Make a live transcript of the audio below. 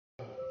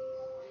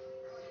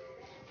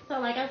So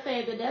like I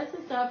said, the desk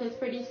itself is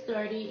pretty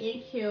sturdy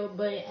and cute,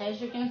 but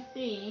as you can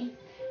see,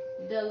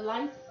 the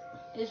lights,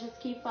 it just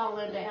keep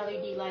following the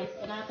LED lights.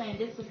 And I think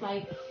this is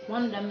like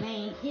one of the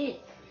main hits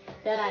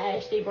that I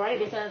actually brought,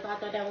 because I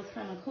thought that was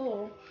kind of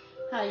cool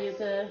how you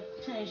could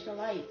change the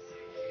lights.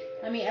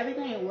 I mean,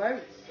 everything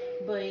works,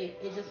 but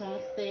it just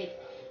won't stick.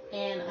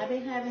 And I've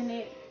been having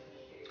it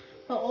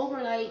for over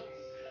like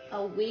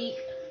a week.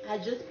 I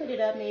just put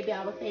it up maybe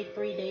I would say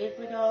 3 days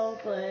ago,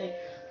 but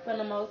for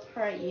the most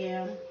part,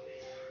 yeah.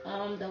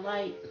 The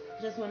light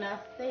just will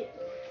not stick.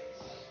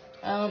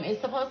 It's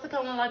supposed to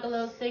come with like a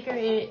little sticker.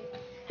 It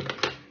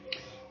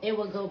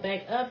will go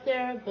back up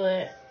there,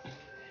 but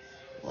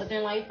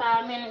within like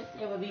 5 minutes,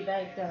 it will be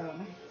back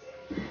down.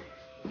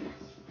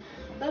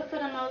 But for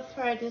the most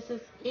part, this is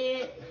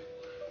it.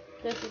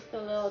 This is the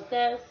little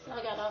desk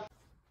I got off.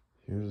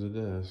 Here's the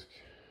desk.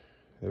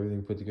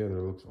 Everything put together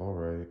looks all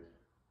right.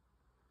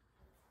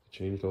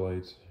 Change the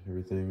lights,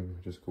 everything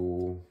just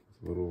cool.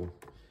 With a little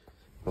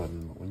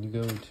button. But when you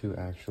go to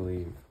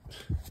actually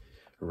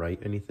write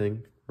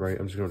anything, right?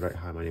 I'm just gonna write,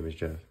 hi, my name is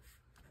Jeff.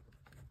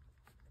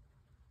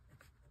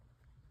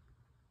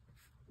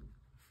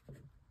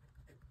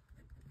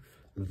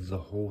 The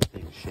whole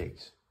thing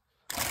shakes.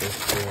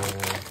 This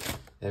whole,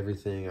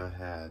 everything I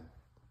had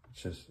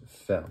just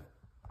fell.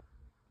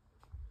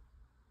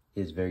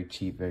 It's very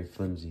cheap, very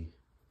flimsy.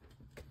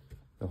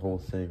 The whole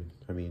thing,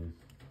 I mean,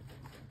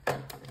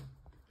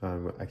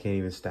 I can't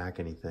even stack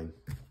anything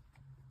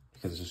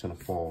because it's just gonna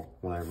fall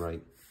when I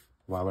write.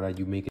 Why would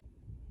you make it?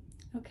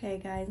 Okay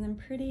guys, I'm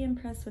pretty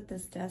impressed with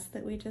this desk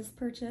that we just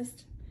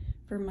purchased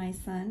for my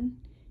son.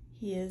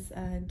 He is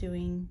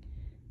doing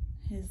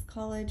his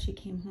college. He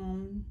came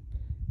home,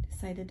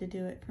 decided to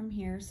do it from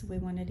here, so we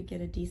wanted to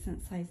get a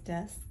decent sized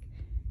desk.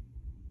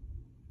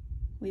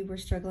 We were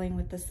struggling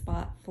with the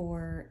spot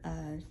for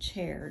a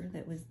chair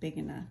that was big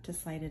enough to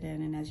slide it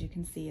in, and as you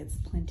can see, it's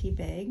plenty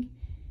big.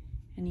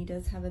 And he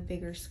does have a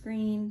bigger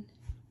screen,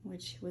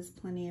 which was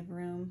plenty of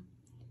room.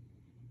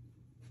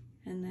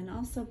 And then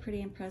also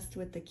pretty impressed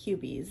with the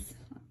cubies.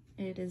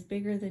 It is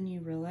bigger than you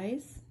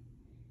realize.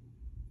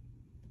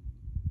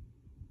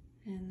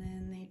 And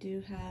then they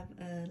do have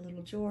a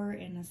little drawer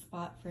and a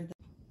spot for the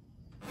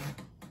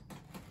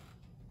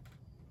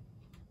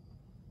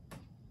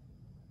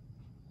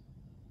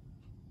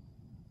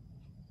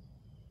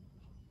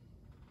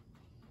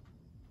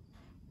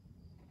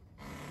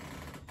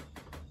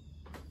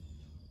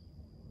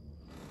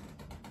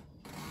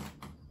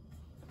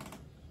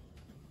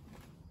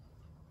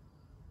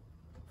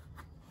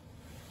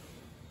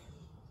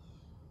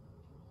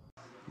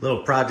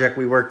little project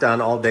we worked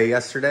on all day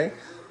yesterday.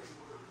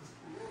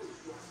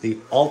 The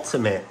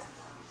ultimate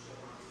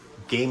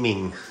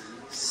gaming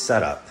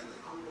setup.